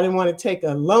 I didn't want to take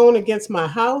a loan against my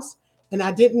house, and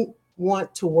I didn't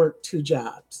want to work two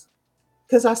jobs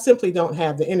because I simply don't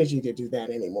have the energy to do that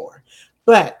anymore.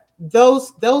 But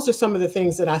those are some of the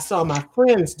things that I saw my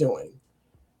friends doing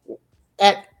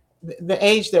at the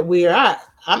age that we are at.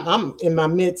 I'm in my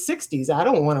mid 60s. I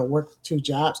don't want to work two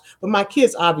jobs, but my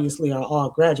kids obviously are all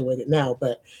graduated now.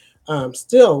 But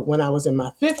still, when I was in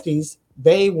my 50s,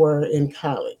 they were in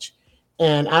college,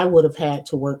 and I would have had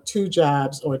to work two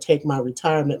jobs or take my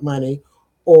retirement money,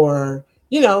 or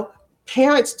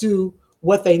parents do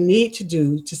what they need to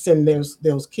do to send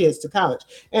those kids to college.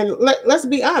 And let's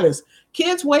be honest,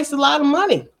 kids waste a lot of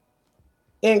money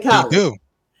in They college. do.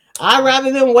 I'd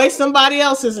rather them waste somebody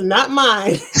else's and not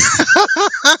mine.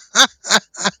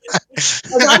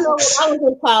 Because I know when I was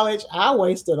in college, I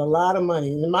wasted a lot of money.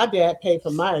 And my dad paid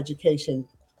for my education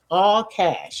all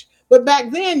cash. But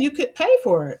back then you could pay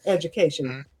for education.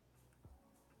 Mhm.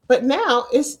 But now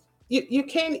it's you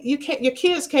can't your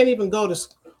kids can't even go to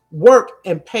work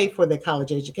and pay for their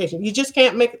college education. You just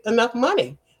can't make enough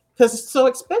money because it's so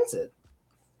expensive.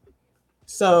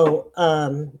 So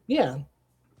yeah.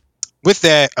 With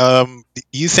that,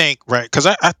 you think right? Because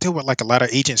I deal with like a lot of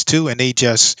agents too, and they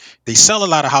sell a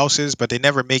lot of houses, but they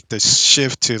never make the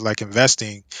shift to like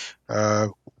investing. Uh,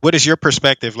 what is your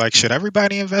perspective? Like, should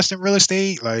everybody invest in real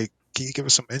estate? Like, can you give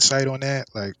us some insight on that?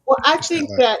 Like, Well, I what's that think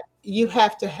like? that you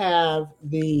have to have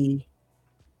the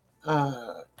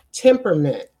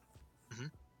temperament Hmm.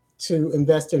 to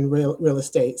invest in real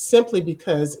estate simply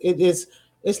because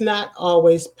it's not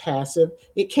always passive.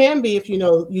 It can be if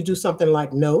you do something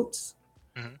like notes,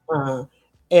 Hmm. uh,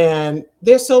 and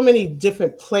there's so many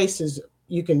different places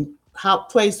you can how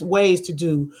place ways to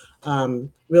do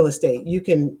real estate. You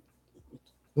can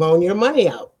loan your money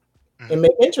out Hmm. and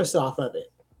make interest off of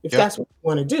it if Yep, that's what you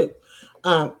want to do.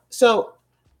 So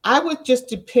I would just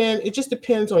depend. It just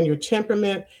depends on your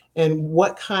temperament and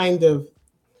what kind of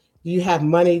you have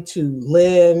money to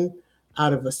lend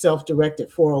out of a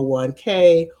self-directed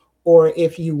 401k, or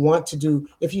if you want to do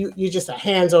if you're just a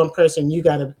hands-on person, you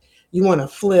want to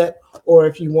flip, or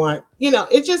if you want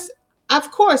it just of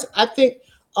course I think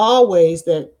always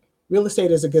that real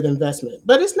estate is a good investment,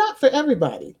 but it's not for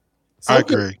everybody. I some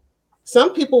people agree.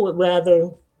 some people would rather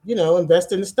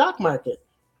invest in the stock market,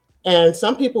 and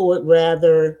some people would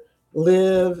rather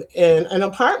live in an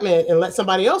apartment and let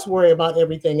somebody else worry about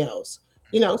everything else.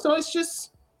 So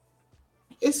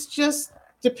it's just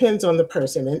depends on the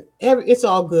person, and it's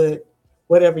all good,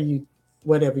 whatever you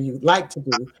like to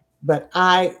do. But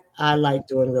I like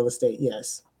doing real estate,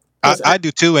 yes, because I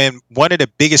do too. And one of the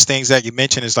biggest things that you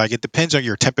mentioned is like it depends on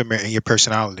your temperament and your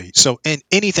personality. So in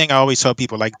anything I always tell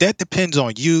people like that depends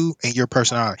on you and your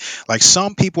personality. Like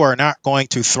some people are not going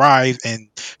to thrive in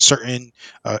certain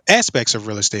aspects of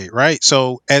real estate, right?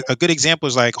 So a good example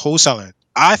is like wholesaling.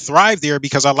 I thrive there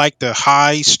because I like the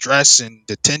high stress and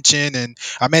the tension, and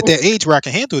I'm at that age where I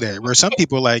can handle that. Where some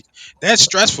people like that's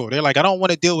stressful. They're like, I don't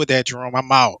want to deal with that, Jerome. I'm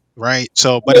out, right?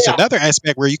 So, but it's yeah, another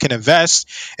aspect where you can invest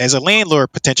as a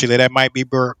landlord potentially that might be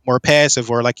more passive,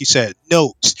 or like you said,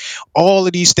 notes, all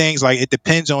of these things. Like it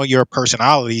depends on your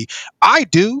personality. I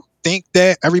do think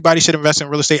that everybody should invest in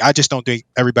real estate. I just don't think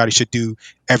everybody should do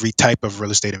every type of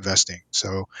real estate investing.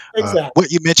 So, Exactly.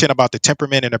 what you mentioned about the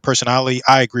temperament and the personality,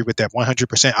 I agree with that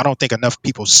 100%. I don't think enough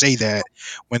people say that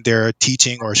when they're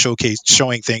teaching or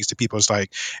showing things to people. It's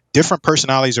like different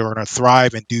personalities are going to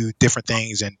thrive and do different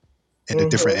things and in the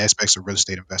different Mm-hmm. aspects of real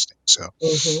estate investing. So,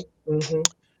 Mm-hmm.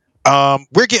 Mm-hmm.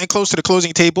 we're getting close to the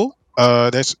closing table.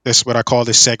 That's what I call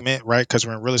this segment, right? Because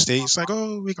we're in real estate. It's like,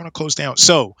 oh, we're gonna close down.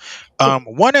 So,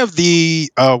 one of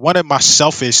my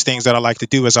selfish things that I like to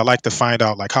do is I like to find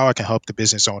out like how I can help the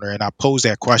business owner, and I pose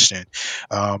that question.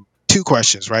 Two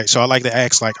questions, right? So I like to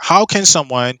ask like, how can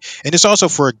someone, and it's also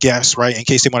for guests, right? In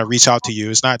case they want to reach out to you,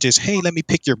 it's not just, hey, let me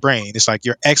pick your brain. It's like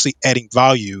you're actually adding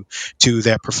value to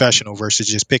that professional versus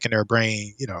just picking their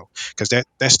brain, because that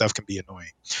stuff can be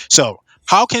annoying. So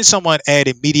how can someone add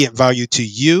immediate value to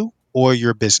you or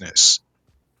your business?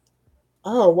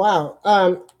 Oh wow.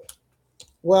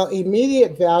 Well,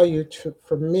 immediate value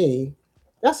for me.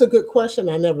 That's a good question.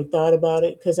 I never thought about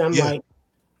it because I'm Yeah. like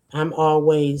I'm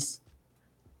always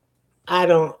I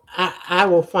don't I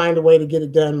will find a way to get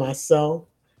it done myself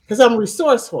because I'm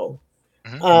resourceful.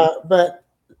 Hmm. But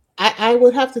I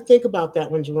would have to think about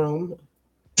that one, Jerome.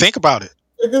 Think about it.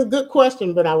 It's a good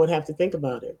question, but I would have to think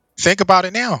about it. Think about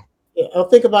it now. Yeah, I'll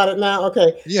think about it now.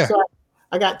 Okay, Yeah. so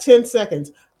I got 10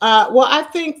 seconds. Well, I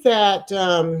think that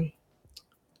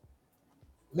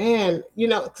man,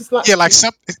 because like Yeah, like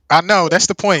something. I know that's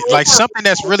the point. Like something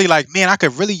that's really like, man, I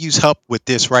could really use help with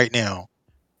this right now.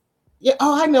 yeah,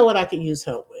 oh, I know what I could use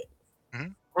help with. Hmm.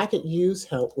 I could use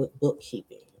help with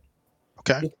bookkeeping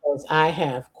Okay. because I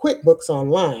have QuickBooks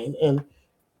online, and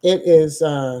it is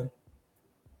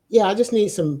yeah. I just need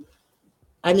some.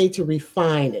 I need to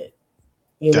refine it.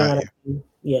 You know Got what I you. mean?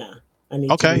 Yeah, I need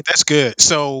to. Okay, that's good.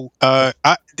 So,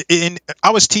 I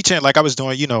was teaching, like I was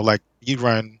doing, like you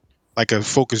run like a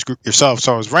focus group yourself.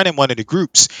 So I was running one of the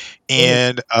groups,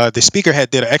 Mhm. and the speaker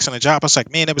had did an excellent job. I was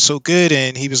like, man, that was so good,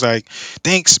 and he was like,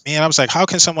 thanks, man. I was like, how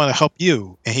can someone help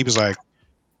you? And he was like,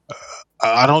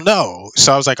 I don't know.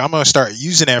 So I was like, I'm gonna start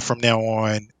using that from now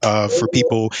on for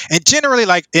people. And generally,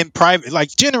 like in private, like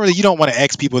generally, you don't want to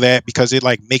ask people that because it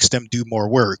like makes them do more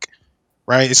work,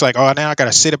 right? It's like, oh, now I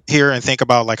gotta sit up here and think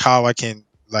about like how I can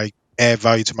like add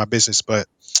value to my business. But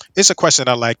it's a question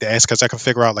I like to ask because I can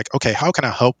figure out like, okay, how can I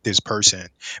help this person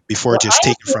before Well, just I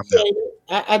taking from them? appreciate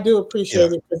it. I do Yeah.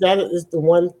 appreciate it because that is the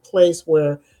one place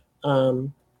where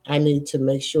um, I need to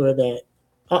make sure that,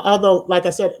 although, like I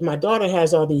said, my daughter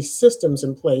has all these systems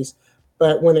in place,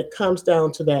 but when it comes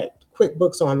down to that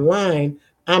QuickBooks Online,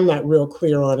 I'm not real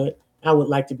clear on it. I would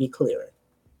like to be clearer.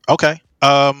 Okay.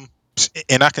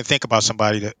 And I can think about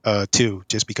somebody that too,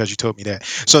 just because you told me that.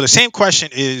 So the same question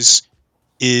is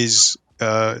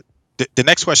the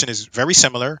next question is very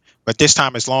similar, but this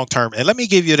time it's long term. And let me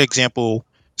give you an example.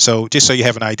 So just so you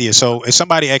have an idea. So if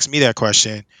somebody asks me that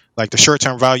question, like the short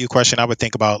term value question, I would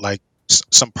think about like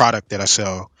some product that I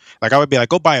sell. Like I would be like,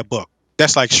 go buy a book.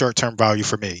 That's like short term value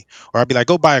for me. Or I'd be like,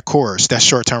 go buy a course. That's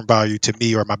short term value to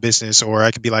me or my business. Or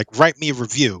I could be like, write me a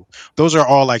review. Those are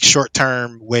all like short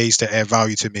term ways to add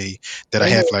value to me that I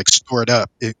have Mhm, like stored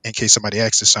up in case somebody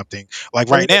asks us something. Like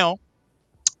right mhm. now,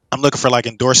 I'm looking for like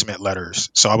endorsement letters.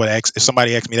 So I would ask if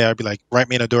somebody asked me that, I'd be like, write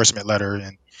me an endorsement letter,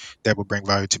 and that would bring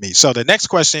value to me. So the next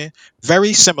question,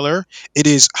 very similar. It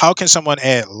is how can someone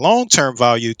add long term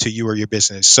value to you or your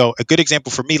business? So a good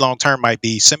example for me, long term, might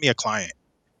be send me a client,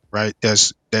 right?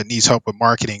 That needs help with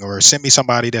marketing, or send me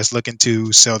somebody that's looking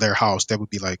to sell their house. That would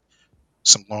be like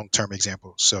some long term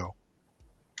examples. So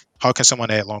how can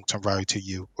someone add long term value to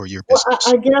you or your Well,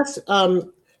 business? I guess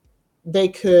they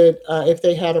could, if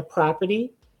they had a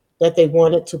property that they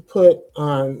wanted to put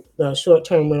on the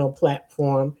short-term rental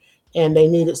platform, and they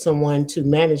needed someone to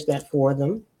manage that for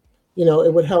them,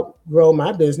 it would help grow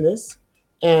my business.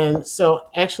 And so,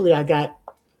 actually, uh,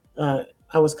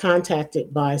 I was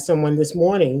contacted by someone this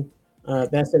morning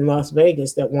that's in Las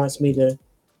Vegas that wants me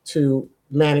to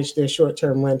manage their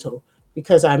short-term rental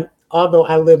because although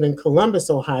I live in Columbus,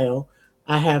 Ohio,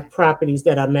 I have properties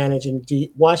that I manage in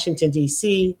Washington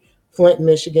D.C., Flint,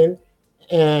 Michigan,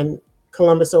 and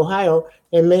Columbus, Ohio,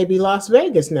 and maybe Las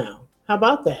Vegas now. How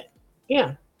about that?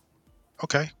 Yeah.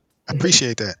 Okay, I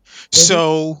appreciate that. Mhm.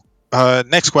 So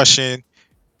next question.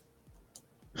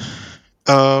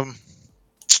 Um,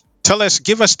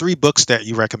 give us three books that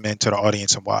you recommend to the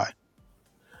audience and why.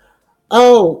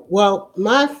 Oh, well,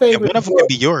 my And one favorite of them can book.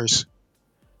 be yours.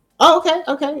 Oh, okay,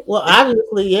 okay. Well, Yeah.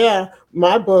 obviously, yeah,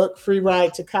 my book, Free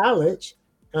Ride to College.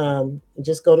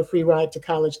 Just go to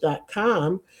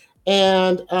freeridetocollege.com.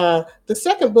 And the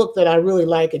second book that I really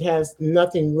like, it has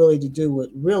nothing really to do with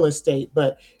real estate,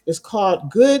 but it's called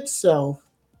Good Self,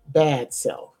 Bad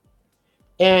Self.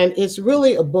 And it's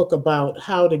really a book about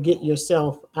how to get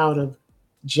yourself out of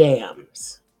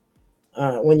jams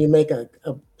when you make a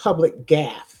public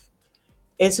gaffe.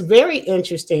 It's very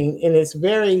interesting, and it's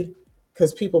very,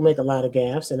 because people make a lot of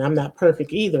gaffes, and I'm not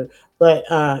perfect either, but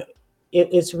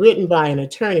it's written by an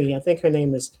attorney. I think her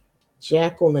name is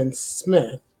Jacqueline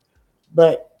Smith.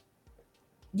 But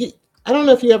you, I don't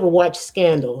know if you ever watched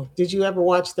Scandal. Did you ever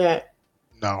watch that?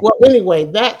 No. Well, anyway,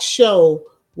 that show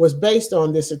was based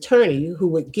on this attorney who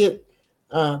would get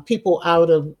people out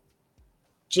of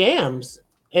jams.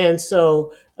 And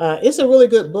so it's a really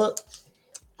good book.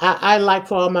 I like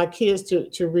for all my kids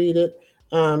to read it.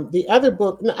 The other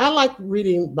book, I like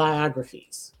reading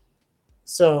biographies.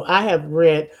 So I have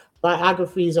read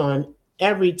biographies on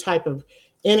every type of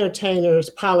entertainers,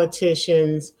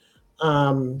 politicians,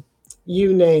 um,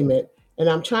 you name it. And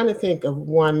I'm trying to think of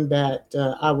one that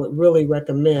I would really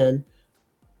recommend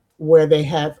where they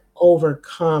have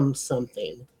overcome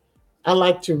something. I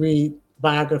like to read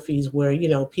biographies where,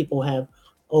 people have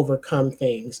overcome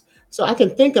things. So I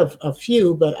can think of a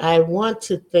few, but I want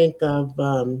to think of,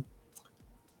 oh,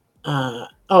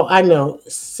 I know,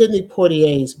 Sidney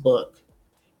Poitier's book,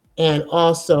 and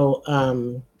also,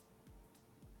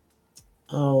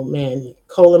 oh man,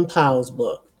 Colin Powell's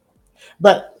book.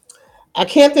 But I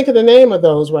can't think of the name of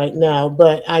those right now,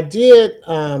 but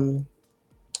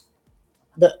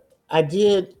the, I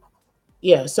did,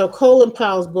 yeah. So Colin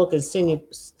Powell's book and Sidney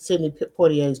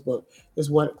Poitier's book is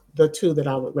what the two that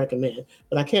I would recommend.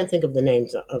 But I can't think of the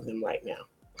names of them right now.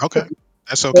 Okay.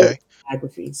 That's They're okay.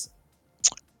 biographies.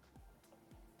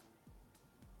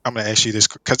 I'm going to ask you this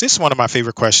because this is one of my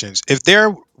favorite questions.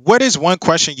 What is one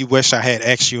question you wish I had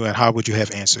asked you, and how would you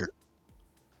have answered?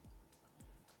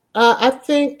 I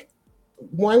think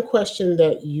one question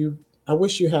that I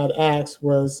wish you had asked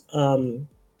was,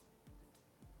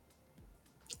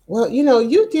 well,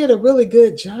 you did a really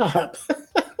good job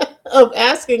of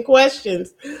asking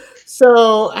questions.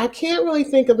 So I can't really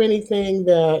think of anything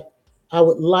that I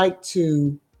would like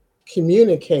to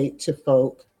communicate to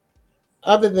folk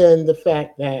other than the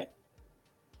fact that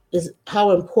is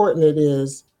how important it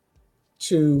is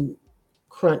to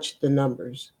crunch the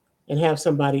numbers and have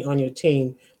somebody on your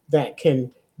team that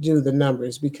can do the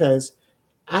numbers, because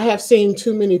I have seen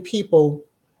too many people,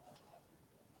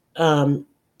 um,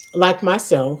 like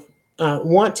myself,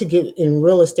 want to get in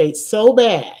real estate so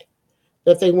bad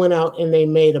that they went out and they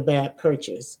made a bad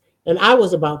purchase. And I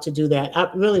was about to do that.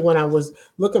 When I was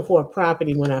looking for a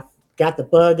property, when I got the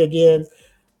bug again,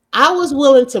 I was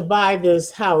willing to buy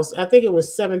this house. I think it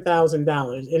was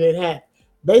 $7,000, and it had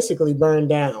basically burned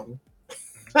down.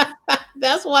 Mhm.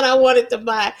 That's what I wanted to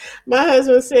buy. My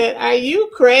husband said, "Are you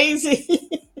crazy?"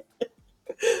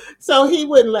 So he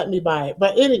wouldn't let me buy it.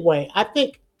 But anyway, I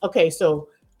think, okay, so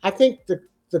I think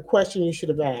the question you should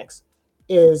have asked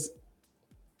is,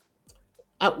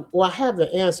 well, I have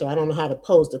the answer. I don't know how to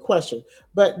pose the question,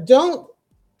 but don't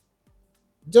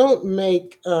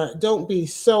be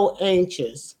so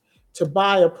anxious to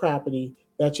buy a property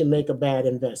that you make a bad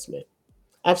investment.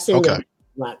 I've seen Okay. that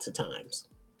lots of times.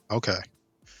 Okay.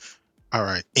 All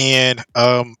right. And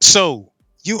so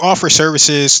you offer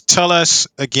services. Tell us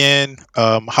again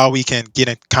how we can get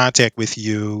in contact with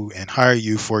you and hire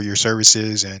you for your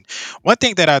services. And one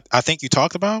thing that I think you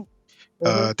talked about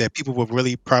Hmm. that people will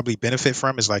really probably benefit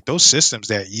from is like those systems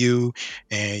that you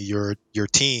and your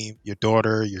team, your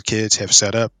daughter, your kids have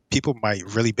set up. People might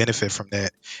really benefit from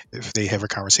that if they have a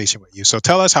conversation with you. So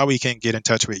tell us how we can get in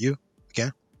touch with you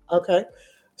again. Okay.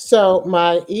 So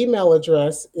my email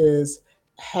address is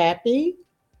happy,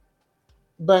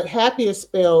 but happy is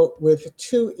spelled with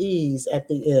two E's at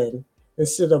the end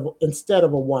instead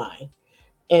of a Y.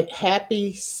 And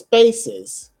happy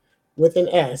spaces with an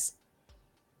S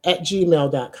at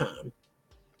gmail.com.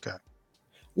 Okay.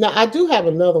 Now I do have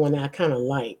another one that I kind of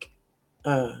like.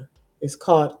 Uh, it's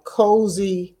called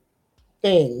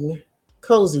Thing,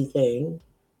 Cozy Thing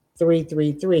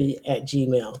 333 at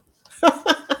Gmail.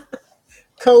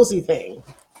 Cozy Thing.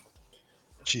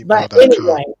 But Gmail.com.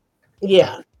 anyway, Okay.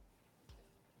 yeah.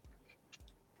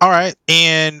 All right.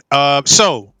 And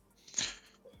so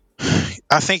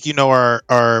I think you know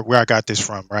our where I got this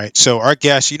from, right? So our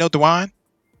guest, you know Dewan?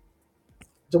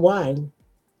 The wine,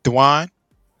 Dewan,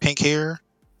 pink hair.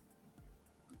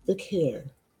 the care.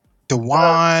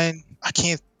 Dewan, I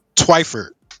can't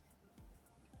Twyford.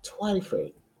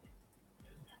 Twyford.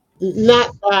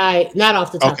 Not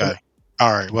off the top of my. Okay.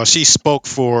 All right. Well, she spoke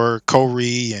for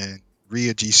Corey and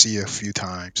Rhea GC a few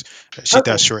times. She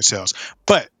Okay. does short sales.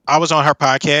 But I was on her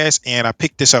podcast and I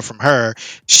picked this up from her.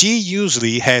 She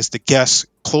usually has the guests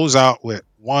close out with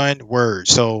one word.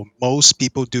 So most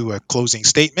people do a closing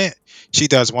statement. She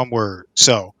does one word.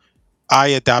 So I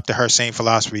adopted her same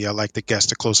philosophy. I like the guest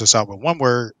to close us out with one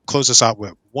word. Close us out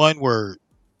with one word.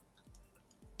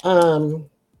 Um,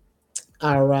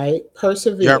 all right,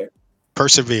 Yep. persevere.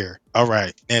 Persevere. All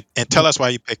right. And tell us why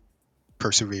you picked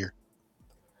persevere.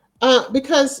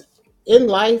 Because in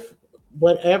life,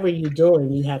 whatever you're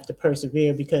doing, you have to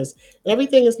persevere because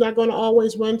everything is not going to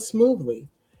always run smoothly.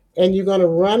 And you're going to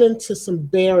run into some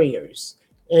barriers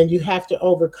and you have to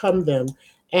overcome them.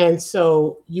 And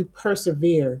so you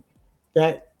persevere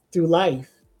that through life.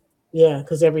 Yeah,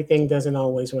 because everything doesn't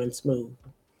always run smooth.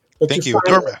 But Thank you,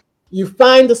 Norma. you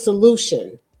find the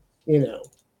solution, you know.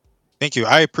 Thank you.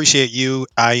 I appreciate you.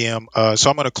 I am so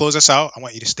I'm going to close us out. I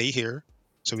want you to stay here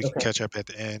so we can Okay. catch up at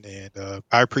the end. And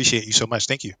I appreciate you so much.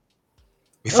 Thank you.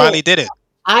 We Oh, finally did it.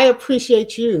 I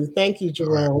appreciate you. Thank you,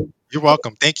 All right. Jerome. You're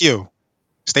welcome. Thank you.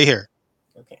 Stay here.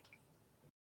 Okay.